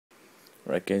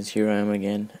Right guys, here I am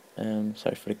again.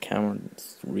 Sorry for the camera,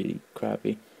 it's really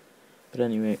crappy. But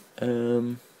anyway,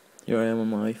 here I am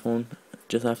on my iPhone,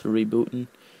 just after rebooting.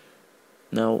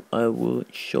 Now I will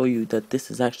show you that this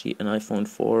is actually an iPhone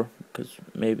 4, because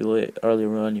maybe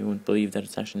earlier on you wouldn't believe that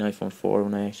it's actually an iPhone 4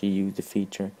 when I actually use the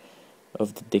feature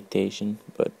of the dictation,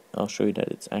 but I'll show you that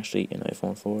it's actually an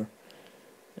iPhone 4.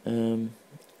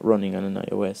 Running on an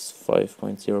iOS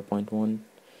 5.0.1.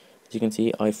 As you can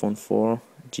see, iPhone 4,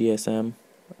 GSM,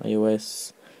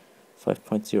 iOS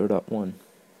 5.0.1.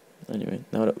 Anyway,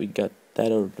 now that we got that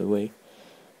out of the way,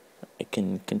 I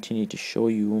can continue to show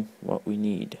you what we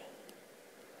need.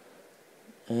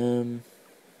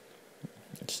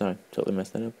 Sorry, totally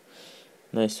messed that up.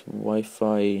 Nice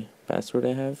Wi-Fi password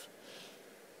I have.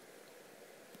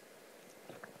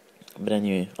 But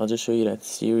anyway, I'll just show you that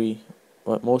Siri,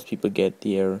 what most people get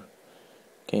the error.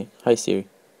 Okay, hi Siri.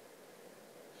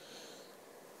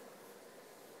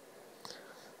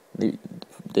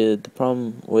 The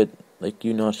problem with like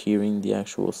you not hearing the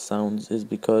actual sounds is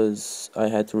because I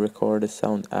had to record a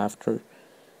sound after,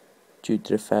 due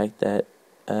to the fact that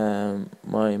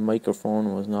my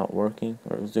microphone was not working,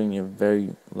 or it was doing a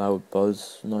very loud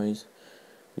buzz noise,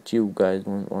 which you guys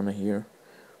won't want to hear.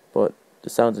 But the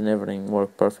sounds and everything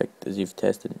work perfect as you've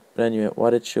tested. But anyway,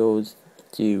 what it shows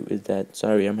to you is that,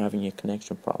 sorry, I'm having a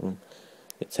connection problem.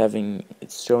 It's showing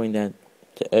that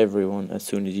to everyone as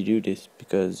soon as you do this,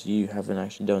 because you haven't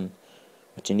actually done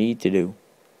what you need to do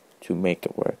to make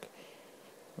it work.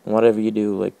 And whatever you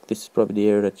do, like, this is probably the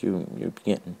error that you're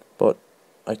getting, but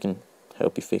I can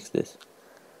help you fix this.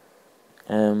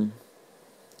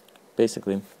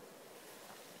 Basically,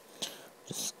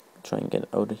 just try and get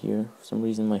out of here. For some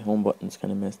reason my home button's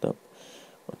kind of messed up.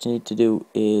 What you need to do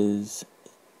is,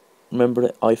 remember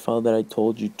the iFile that I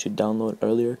told you to download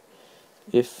earlier?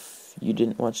 If you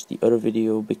didn't watch the other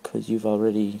video because you've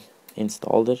already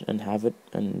installed it and have it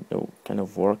and it kind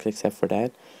of works except for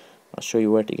that, I'll show you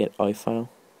where to get iFile.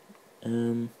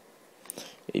 You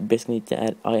basically need to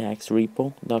add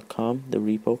ihacksrepo.com, the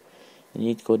repo, and you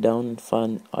need to go down and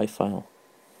find iFile.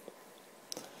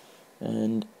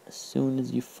 And as soon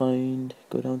as you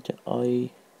go down to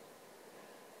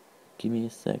give me a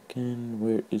second,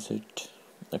 where is it?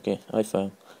 Okay,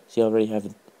 iFile. See, I already have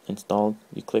it installed.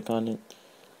 You click on it,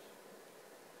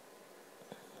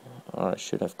 or I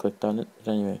should have clicked on it,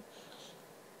 but anyway.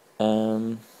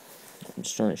 I'm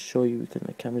just trying to show you because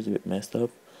my camera's a bit messed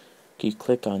up. You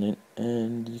click on it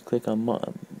and you click on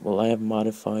I have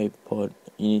modify, but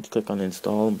you need to click on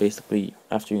install. Basically,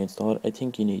 after you install it, I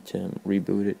think you need to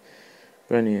reboot it.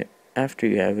 But anyway, after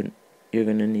you have it, you're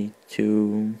gonna need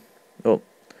to you're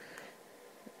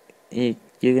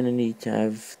gonna need to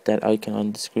have that icon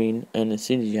on the screen, and as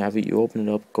soon as you have it, you open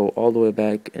it up, go all the way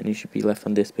back, and you should be left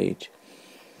on this page.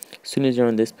 As soon as you're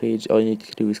on this page, all you need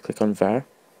to do is click on var.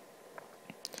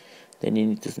 Then you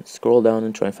need to scroll down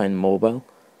and try and find mobile.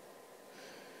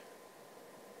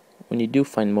 When you do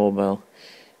find mobile,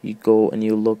 you go and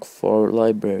you look for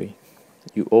library.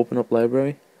 You open up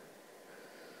library,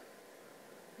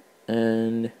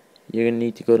 and you're gonna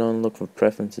need to go down and look for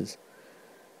preferences.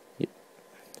 Yep,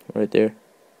 right there.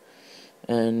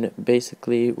 And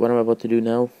basically, what I'm about to do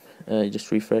now,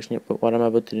 just refreshing it. But what I'm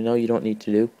about to do now, you don't need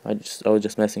to do. I was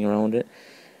just messing around with it.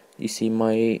 You see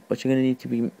what you're gonna need to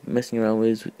be messing around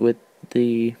with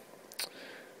the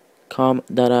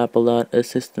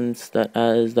com.apple.assistance that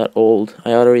is that old.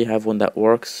 I already have one that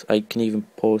works. I can even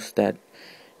post that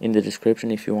in the description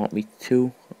if you want me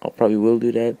to. I probably will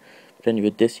do that. But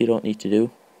anyway, this you don't need to do.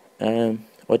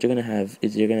 What you're gonna have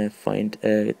is you're gonna find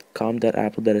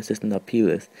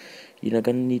com.apple.assistant.plist. You're not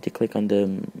gonna need to click on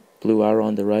the blue arrow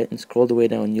on the right and scroll the way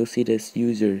down. You'll see this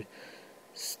user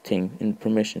thing in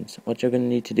permissions. What you're gonna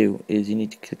need to do is you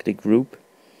need to click the group,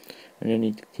 and you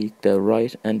need to click the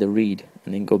write and the read,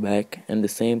 and then go back, and the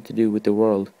same to do with the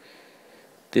world.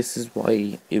 This is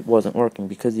why it wasn't working,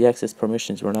 because the access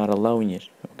permissions were not allowing it.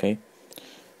 Okay,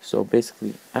 so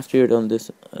basically, after you're done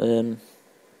this,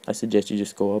 I suggest you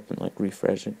just go up and like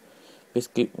refresh it.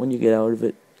 Basically, when you get out of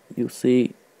it, you'll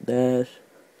see that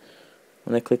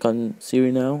when I click on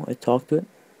Siri now, I talk to it.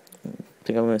 I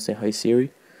think I'm gonna say hi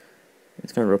Siri.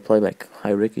 It's gonna reply back,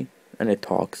 hi Ricky, and it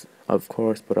talks, of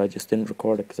course, but I just didn't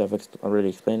record it because I've already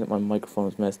explained it. My microphone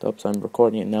is messed up, so I'm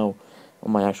recording it now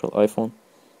on my actual iPhone.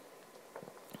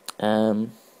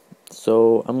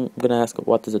 So I'm gonna ask it,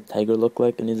 what does a tiger look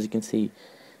like, and as you can see,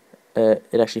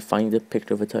 it actually finds a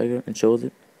picture of a tiger and shows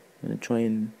it. I'm gonna try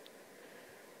and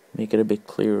make it a bit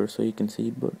clearer so you can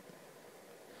see, but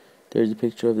there's a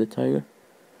picture of the tiger.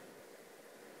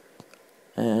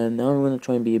 And now I'm gonna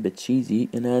try and be a bit cheesy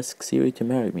and ask Siri to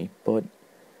marry me, but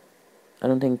I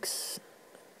don't think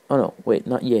Oh no, wait,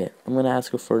 not yet. I'm gonna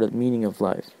ask her for the meaning of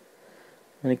life.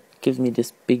 And it gives me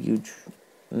this big, huge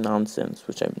nonsense,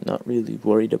 which I'm not really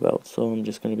worried about. So I'm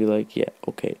just gonna be like, yeah,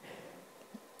 okay.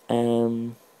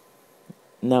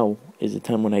 Now is the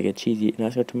time when I get cheesy and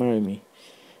ask her to marry me.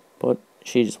 But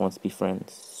she just wants to be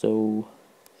friends. So,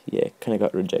 yeah, kind of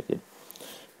got rejected.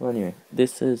 Well, anyway,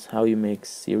 this is how you make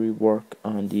Siri work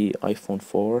on the iPhone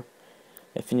 4.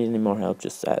 If you need any more help,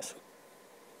 just ask.